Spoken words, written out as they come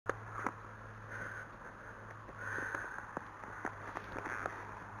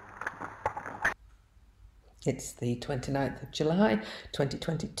It's the 29th of July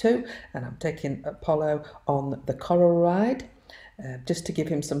 2022 and I'm taking Apollo on the coral ride just to give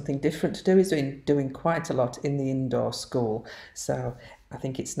him something different to do. He's doing quite a lot in the indoor school, so I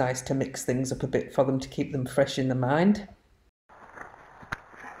think it's nice to mix things up a bit for them to keep them fresh in the mind.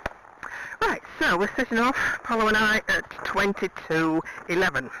 Right, so we're setting off, Apollo and I, at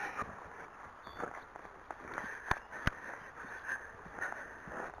 22:11.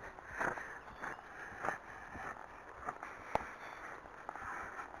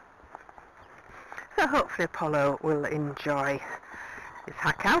 So hopefully Apollo will enjoy his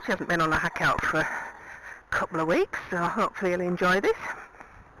hack out. He hasn't been on a hack out for a couple of weeks, so hopefully he'll enjoy this.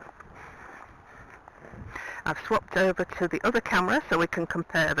 I've swapped over to the other camera so we can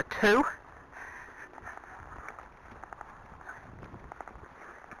compare the two.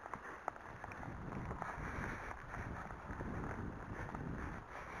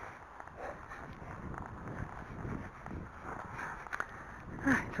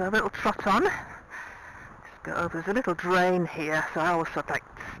 Right, so a little trot on. There's a little drain here, so I always sort of like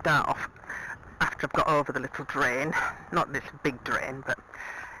start off after I've got over the little drain. Not this big drain, but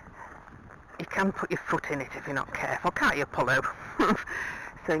you can put your foot in it if you're not careful, can't you, Apollo?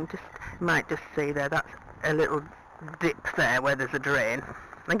 So you might just see there, that's a little dip there where there's a drain.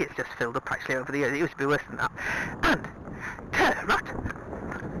 I think it's just filled up actually over the years. It used to be worse than that. And turn right.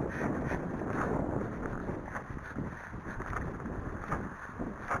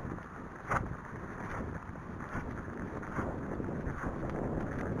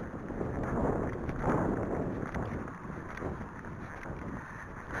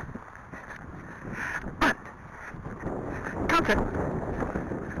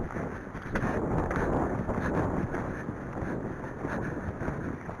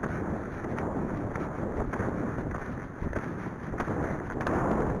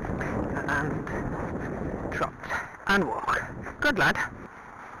 And trot and walk. Good lad.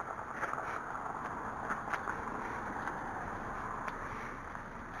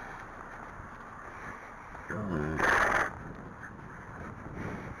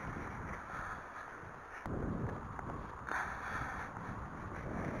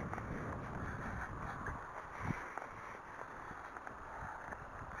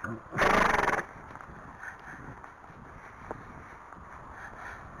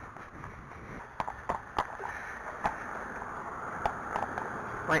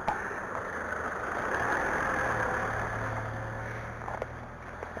 Wait.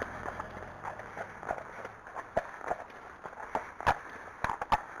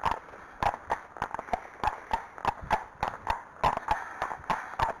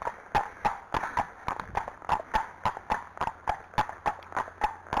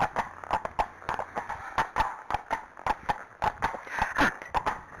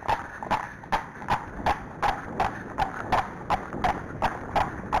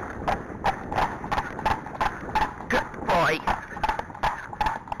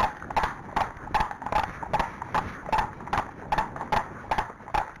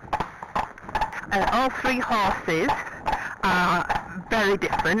 All three horses are very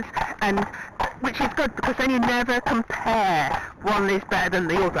different, and which is good because then you never compare one is better than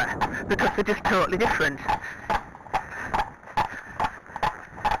the other because they're just totally different.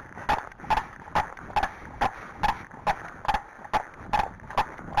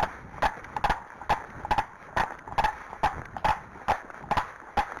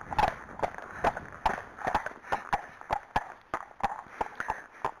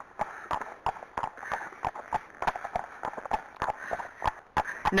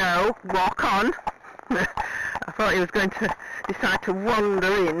 No, walk on. I thought he was going to decide to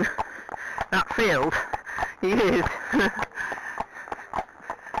wander in that field. He is.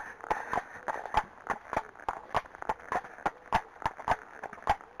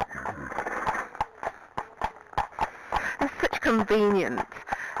 There's such convenient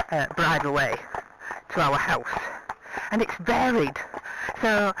bridle way to our house, and it's varied.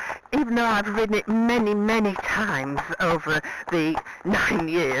 So even though I've ridden it many, many times over the 9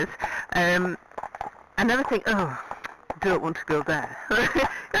 years, I never think, oh, don't want to go there.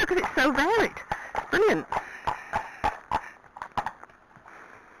 Because it's so varied. It's brilliant.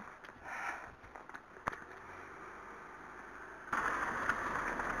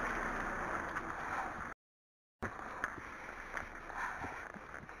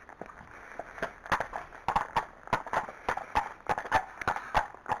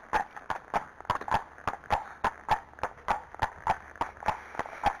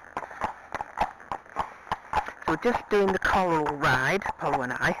 We're just doing the coral ride, Apollo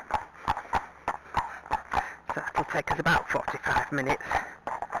and I. So that'll take us about 45 minutes.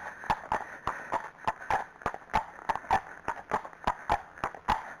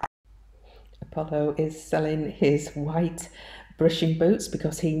 Apollo is selling his white brushing boots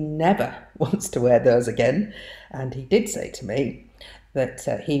because he never wants to wear those again. And he did say to me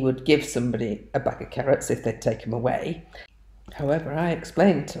that he would give somebody a bag of carrots if they'd take them away. However, I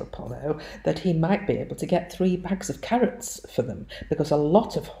explained to Apollo that he might be able to get 3 bags of carrots for them because a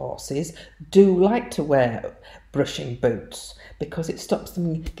lot of horses do like to wear brushing boots because it stops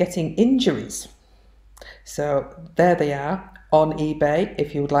them getting injuries. So there they are on eBay.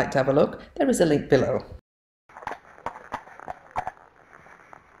 If you would like to have a look, there is a link below.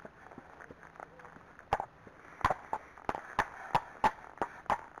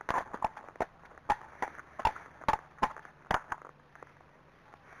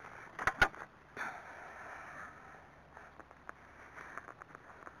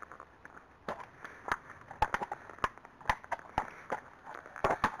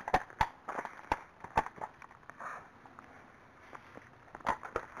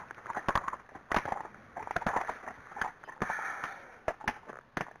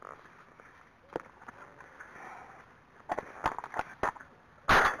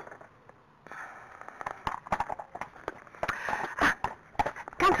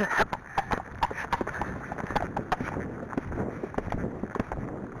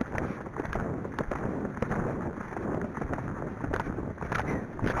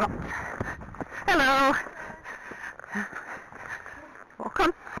 Hello. Walk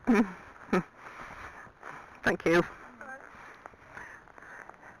on. Thank you.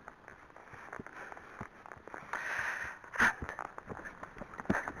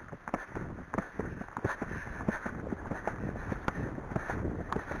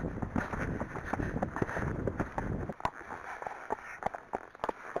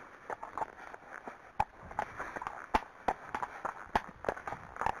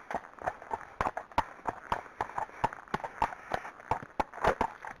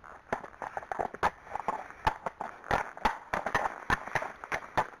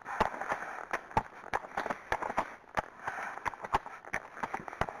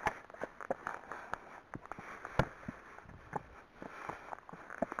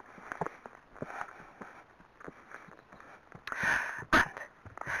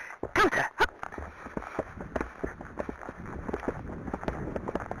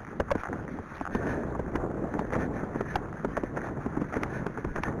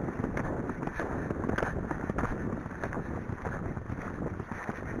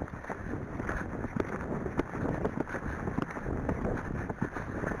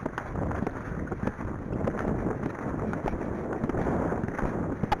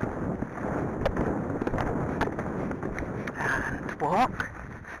 Walk.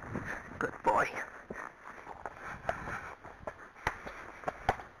 Good boy.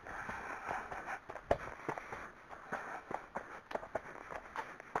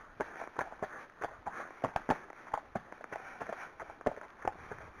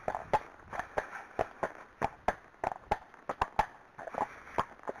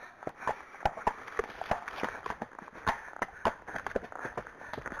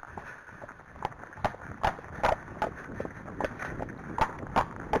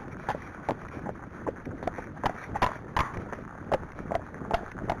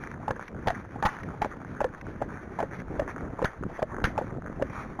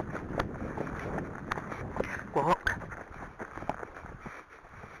 Walk.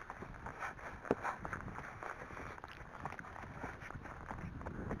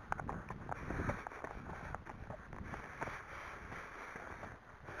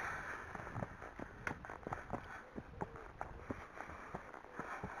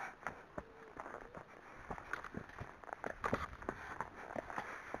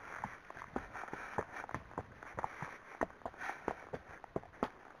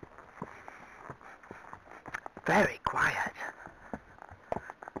 Very quiet.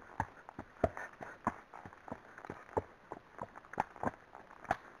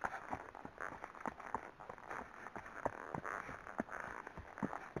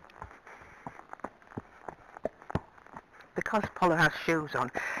 Because Apollo has shoes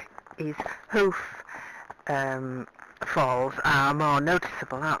on, his hoof falls are more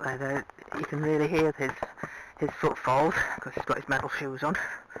noticeable, aren't they? You can really hear his footfalls because he's got his metal shoes on.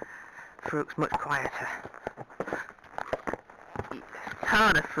 Farouk's much quieter. It's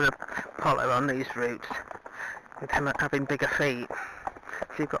harder for Apollo on these routes with him having bigger feet.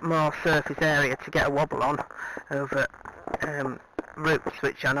 So you've got more surface area to get a wobble on over routes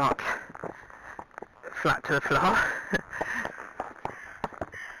which are not flat to the floor.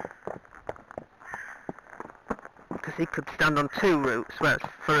 Because he could stand on 2 routes, whereas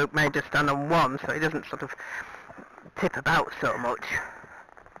Farouk may just stand on 1, so he doesn't sort of tip about so much.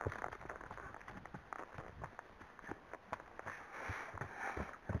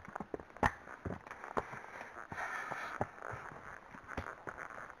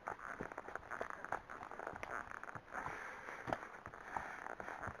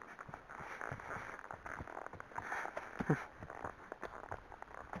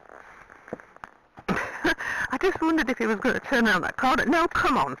 just wondered if he was going to turn around that corner. No,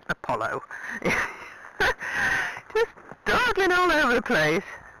 come on, Apollo. Just dawdling all over the place.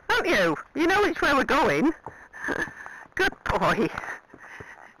 Don't you? You know which way we're going. Good boy.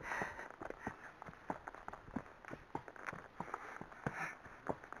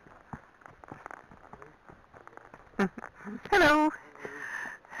 Hello.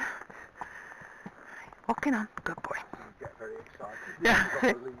 Walking on. Good boy. You get very excited. Yeah.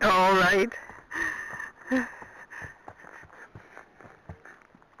 All right.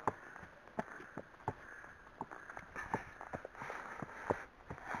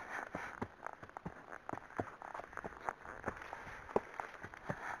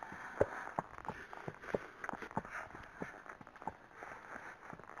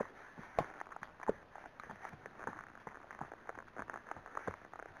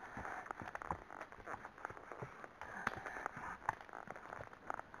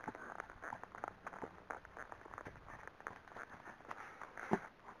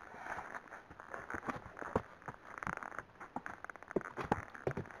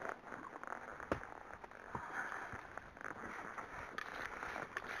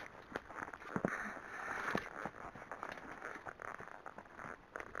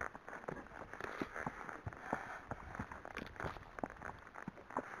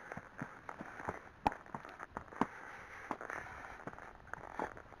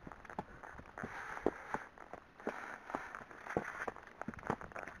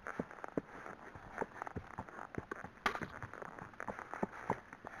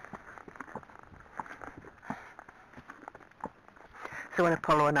 So when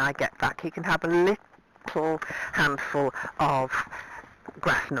Apollo and I get back, he can have a little handful of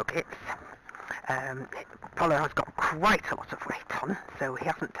grass nuggets. Apollo has got quite a lot of weight on, so he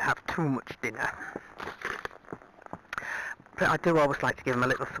hasn't to have too much dinner. But I do always like to give him a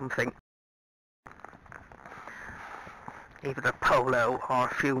little something. Either a polo or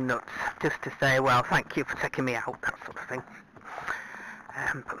a few nuts, just to say, well, thank you for taking me out, that sort of thing.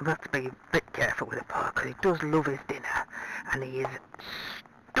 But we have to be a bit careful with Apollo, because he does love his dinner, and he is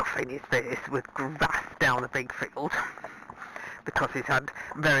stuffing his face with grass down a big field, because he's had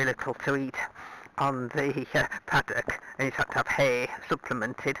very little to eat on the paddock, and he's had to have hay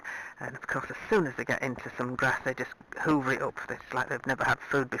supplemented, and of course as soon as they get into some grass they just hoover it up. It's like they've never had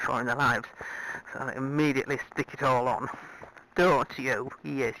food before in their lives, so they immediately stick it all on. Don't you?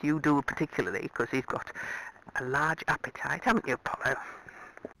 Yes, you do particularly, because he's got a large appetite, haven't you, Apollo?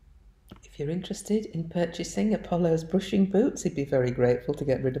 If you're interested in purchasing Apollo's brushing boots, he'd be very grateful to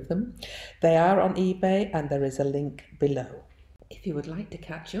get rid of them. They are on eBay and there is a link below. If you would like to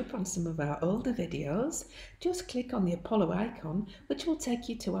catch up on some of our older videos, just click on the Apollo icon, which will take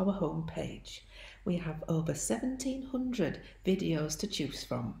you to our home page. We have over 1,700 videos to choose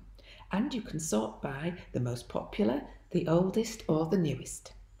from, and you can sort by the most popular, the oldest or the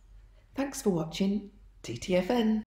newest. Thanks for watching TTFN.